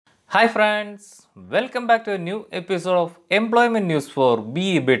Hi friends, welcome back to a new episode of Employment News for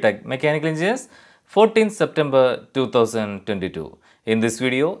BE BTech Mechanical Engineers 14th September 2022. In this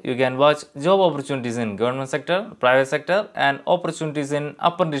video, you can watch job opportunities in government sector, private sector and opportunities in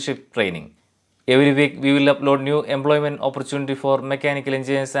apprenticeship training. Every week we will upload new employment opportunity for mechanical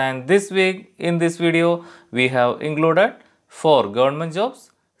engineers, and this week in this video we have included 4 government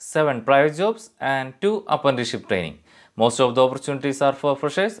jobs, 7 private jobs and 2 apprenticeship training. Most of the opportunities are for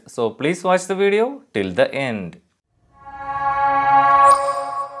freshers, so please watch the video till the end.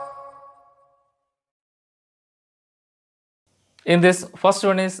 In this, first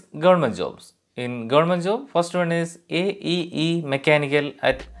one is government jobs. In government job, first one is AEE Mechanical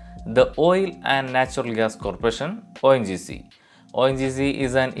at the Oil and Natural Gas Corporation, ONGC. ONGC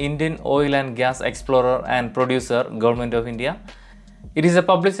is an Indian oil and gas explorer and producer, Government of India. It is a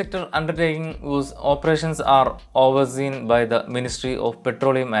public sector undertaking whose operations are overseen by the Ministry of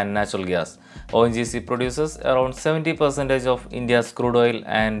Petroleum and Natural Gas. ONGC produces around 70% of India's crude oil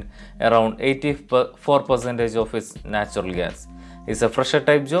and around 84% of its natural gas. It's a fresher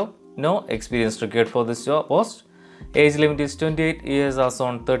type job, no experience required for this job post. Age limit is 28 years as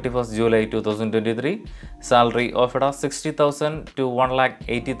on 31st July 2023. Salary offered are 60,000 to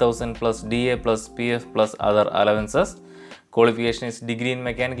 1,80,000 plus DA plus PF plus other allowances. Qualification is degree in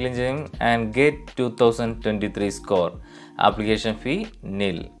mechanical engineering and GATE 2023 score. Application fee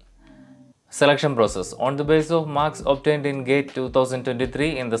nil. Selection process. On the basis of marks obtained in GATE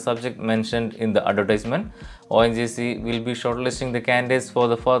 2023 in the subject mentioned in the advertisement, ONGC will be shortlisting the candidates for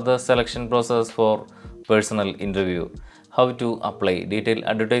the further selection process for personal interview. How to apply? Detailed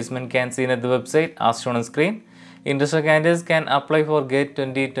advertisement can be seen at the website as shown on screen. Interested candidates can apply for GATE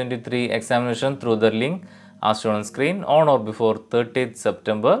 2023 examination through the link as shown on screen on or before 30th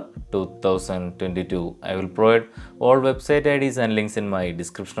September 2022. I will provide all website IDs and links in my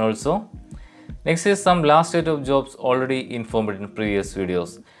description also. Next is some last date of jobs already informed in previous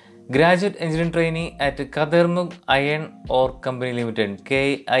videos. Graduate Engineering Trainee at THERMO Iron Ore Company Limited,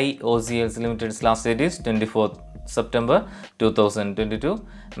 KIOCL Limited's last date is 24th September 2022.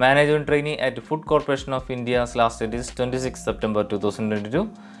 Management Trainee at Food Corporation of India's last date is 26th September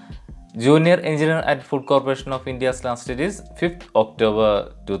 2022. Junior Engineer at Food Corporation of India's last date is 5th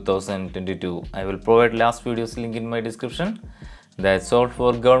October 2022. I will provide last video's link in my description. That's all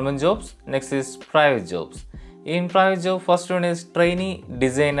for government jobs. Next is private jobs. In private job, first one is Trainee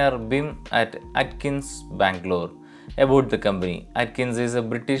Designer BIM at ATKINS, Bangalore. About the company. ATKINS is a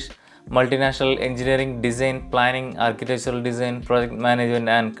British multinational engineering, design, planning, architectural design, project management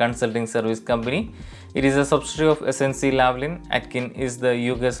and consulting service company. It is a subsidiary of SNC Lavalin. ATKINS is the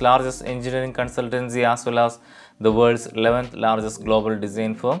UK's largest engineering consultancy as well as the world's 11th largest global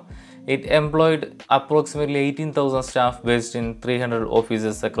design firm. It employed approximately 18,000 staff based in 300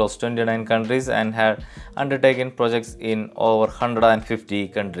 offices across 29 countries and had undertaken projects in over 150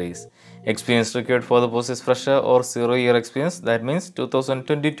 countries. Experience required for the post is fresher or 0-year experience. That means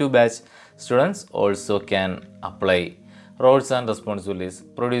 2022 batch students also can apply. Roles and responsibilities: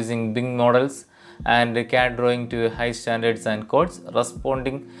 producing BIM models and CAD drawing to high standards and codes,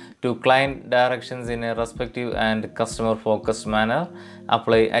 responding to client directions in a respective and customer focused manner,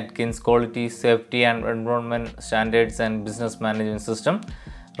 apply ATKINS quality, safety and environment standards and business management system,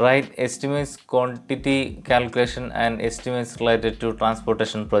 write estimates, quantity calculation and estimates related to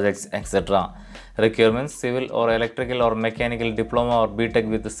transportation projects, etc. Requirements: civil or electrical or mechanical diploma or BTech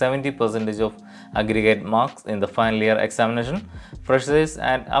with 70% of aggregate marks in the final year examination. Freshers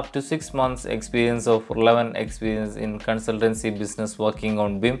and up to 6 months experience of relevant experience in consultancy business working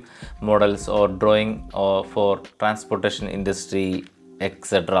on BIM models or drawing or for transportation industry,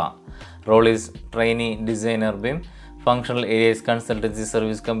 etc. Role is Trainee Designer BIM. Functional area is consultancy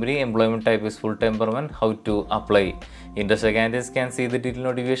service company. Employment type is full-time permanent. How to apply? Interested candidates can see the detailed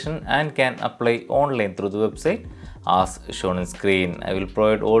notification and can apply online through the website as shown on screen. I will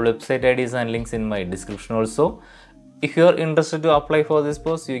provide all website IDs and links in my description also. If you are interested to apply for this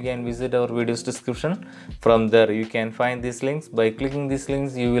post, you can visit our video's description. From there, you can find these links. By clicking these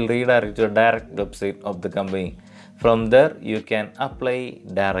links, you will redirect to a direct website of the company. From there, you can apply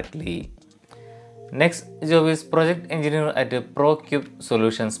directly. Next job is Project Engineer at PRO-QUIP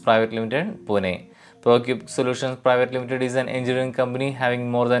Solutions Private Limited, Pune. PRO-QUIP Solutions Private Limited is an engineering company having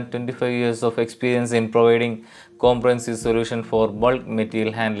more than 25 years of experience in providing comprehensive solution for bulk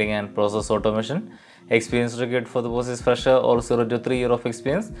material handling and process automation. Experience required for the post is fresher or 0 to 3 years of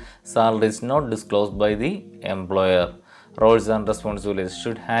experience. Salary is not disclosed by the employer. Roles and responsibilities: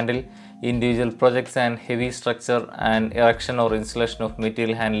 should handle individual projects and heavy structure and erection or installation of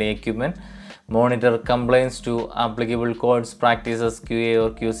material handling equipment, Monitor compliance to applicable codes, practices, QA or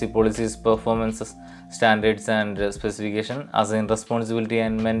QC policies, performances, standards and specification. Assign responsibility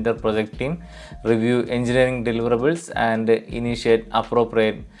and mentor project team. Review engineering deliverables and initiate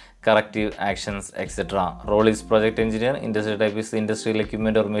appropriate corrective actions, etc. Role is project engineer. Industry type is industrial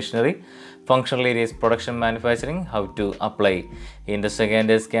equipment or machinery. Functional area is production manufacturing. How to apply? Industry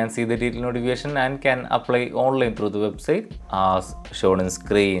candidates can see the detailed notification and can apply online through the website as shown on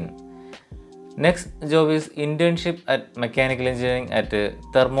screen. Next job is internship at mechanical engineering at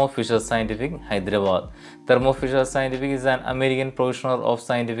Thermo Fisher Scientific, Hyderabad. Thermo Fisher Scientific is an American provider of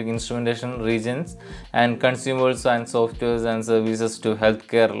scientific instrumentation, reagents and consumables and softwares and services to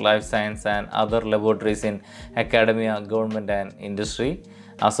healthcare, life science and other laboratories in academia, government and industry.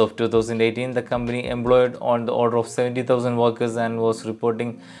 As of 2018, the company employed on the order of 70,000 workers and was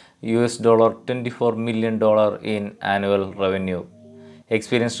reporting $24 million in annual revenue.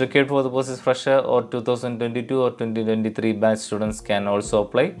 Experience required for the post is fresher or 2022 or 2023 batch students can also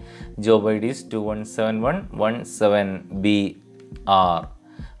apply. Job ID is 217117BR.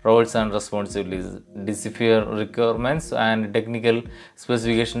 Roles and responsibilities: decipher requirements and technical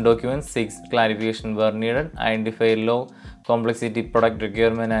specification documents, 6 clarification where needed, identify low complexity product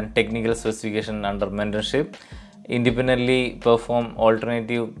requirement and technical specification under mentorship, independently perform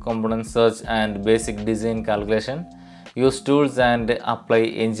alternative component search and basic design calculation, use tools and apply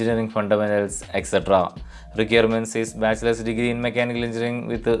engineering fundamentals, etc. Requirements is bachelor's degree in mechanical engineering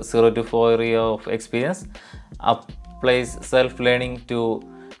with 0 to 4 years of experience, applies self-learning to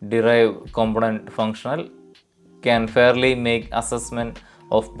derive component functional, can fairly make assessment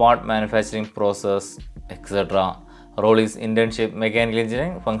of part manufacturing process, etc. Role is internship mechanical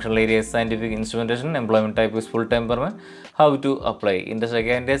engineering. Functional area is scientific instrumentation. Employment type is full-time permanent. How to apply? Industry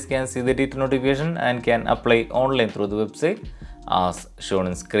candidates can see the detailed notification and can apply online through the website as shown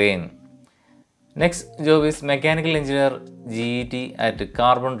on screen. Next job is mechanical engineer GET at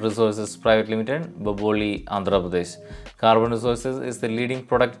Carbon Resources Private Limited, BOBBILI, Andhra Pradesh. Carbon Resources is the leading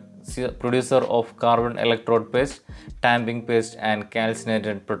producer of carbon electrode paste, tamping paste and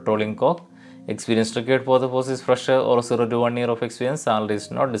calcinated petroleum coke. Experience required for the post is fresher or 0 to 1 year of experience. Salary is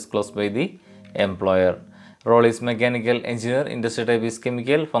not disclosed by the employer. Role is mechanical engineer. Industry type is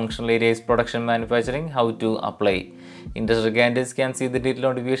chemical. Functional area is production manufacturing. How to apply? Industry candidates can see the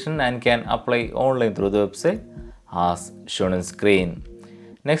detailed notification and can apply online through the website as shown on screen.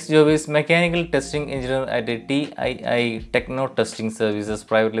 Next job is mechanical testing engineer at TII Techno Testing Services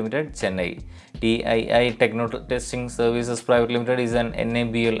Private Limited, Chennai. TII Techno Testing Services Private Limited is an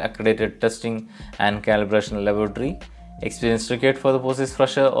NABL accredited testing and calibration laboratory. Experience required for the post is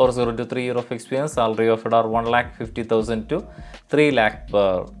fresher or 0 to 3 years of experience. Salary offered are 1,50,000 to 3 lakh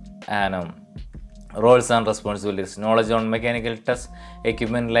per annum. Roles and responsibilities: knowledge on mechanical test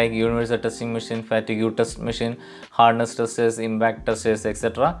equipment like universal testing machine, fatigue test machine, hardness testers, impact testers,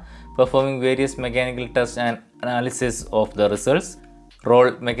 etc. Performing various mechanical tests and analysis of the results.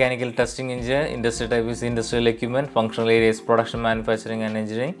 Role: mechanical testing engineer. Industry type is industrial equipment. Functional area is production manufacturing and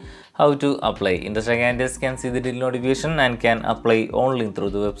engineering. How to apply? Industry candidates can see the detailed notification and can apply only through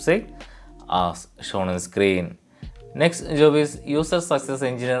the website as shown on screen. Next job is user success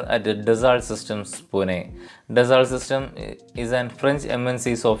engineer at DASSAULT Systems, Pune. DASSAULT System is a French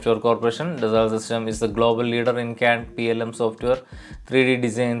MNC software corporation. DASSAULT System is the global leader in CAD PLM software, 3D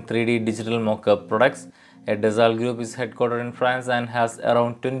design, 3D digital mockup products. DASSAULT Group is headquartered in France and has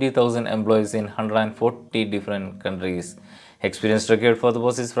around 20,000 employees in 140 different countries. Experience required for the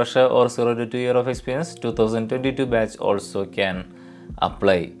post is fresher or 0 to 2 years of experience. 2022 batch also can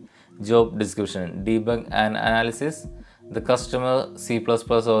apply. Job description: debug and analysis. The customer C++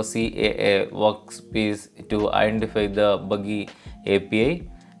 or CAA workspace to identify the buggy API.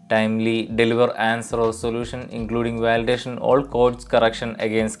 Timely deliver answer or solution including validation all codes correction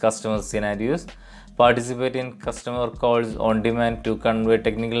against customer scenarios. Participate in customer calls on demand to convey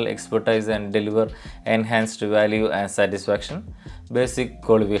technical expertise and deliver enhanced value and satisfaction. Basic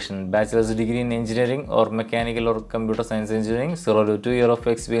qualification: bachelor's degree in engineering or mechanical or computer science engineering, 0 to 2 years of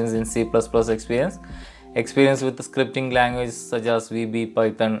experience in C++ experience. Experience with scripting languages such as VB,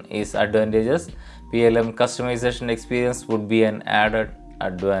 Python is advantageous. PLM customization experience would be an added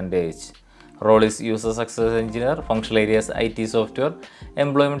advantage. Role is user success engineer. Functional areas IT software.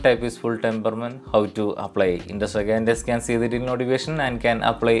 Employment type is full-time permanent. How to apply? Industry candidates can see the detailed notification and can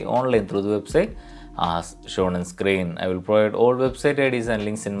apply online through the website as shown on screen. I will provide all website IDs and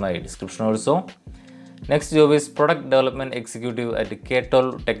links in my description also. Next job is product development executive at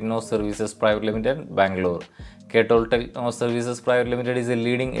KIOCL Techno Services Private Limited, Bangalore. KIOCL Techno Services Private Limited is a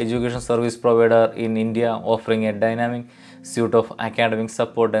leading education service provider in India, offering a dynamic suite of academic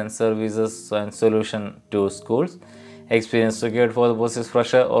support and services and solution to schools. Experience required for the post is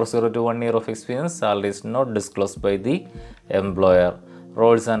fresher or 0 to 1 year of experience. Salary is not disclosed by the employer.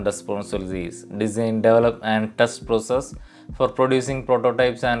 Roles and responsibilities: design, develop and test process for producing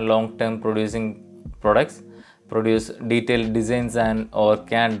prototypes and long-term producing products. Produce detailed designs and or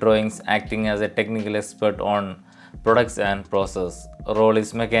CAD drawings, acting as a technical expert on products and process. Role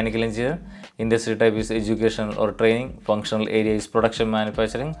is mechanical engineer. Industry type is educational or training. Functional area is production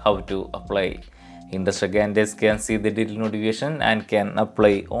manufacturing. How to apply? Industry candidates can see the detailed notification and can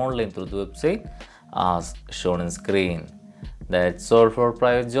apply online through the website as shown on screen. That's all for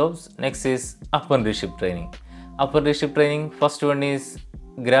private jobs. Next is apprenticeship training. Apprenticeship training, first one is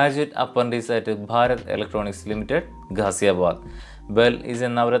graduate apprentice at BHARAT Electronics Limited, GHAZIABAD. BEL is a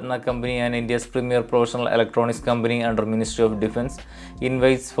Navratna company and India's premier professional electronics company under Ministry of Defense.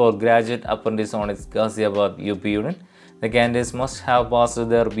 Invites for graduate apprentice on its GHAZIABAD UP unit. The candidates must have passed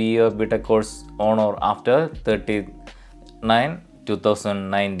their BE or BTech course on or after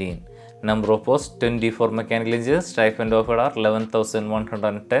 30/9/2019. Number of posts 20 for mechanical engineers. Stipend offered are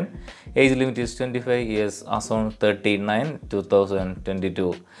 11,110. Age limit is 25 years as on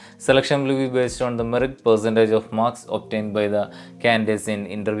 30/9/2022. Selection will be based on the merit percentage of marks obtained by the candidates in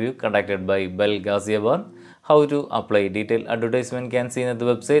interview conducted by BEL GHAZIABAD. How to apply? Detailed advertisement can be seen at the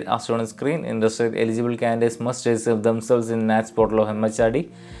website as shown on screen. Interested eligible candidates must register themselves in NATS portal of MHRD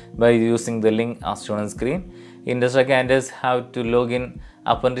by using the link as shown on screen. Interested candidates have to log in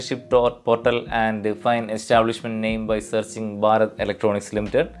apprenticeship portal and find establishment name by searching BHARAT Electronics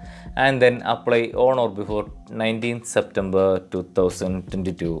Limited and then apply on or before 19th September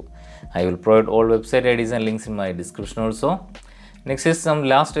 2022. I will provide all website IDs and links in my description also. Next is some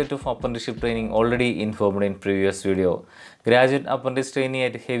last date of apprenticeship training already informed in previous video. Graduate apprentice training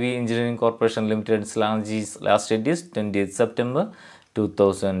at Heavy Engineering Corporation Limited RANCHI's last date is 20th September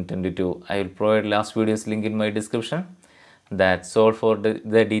 2022. I will provide last video's link in my description. That's all for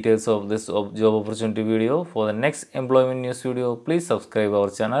the details of this job opportunity video. For the next employment news video, please subscribe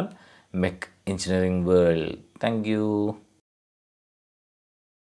our channel MECH Engineering World. Thank you.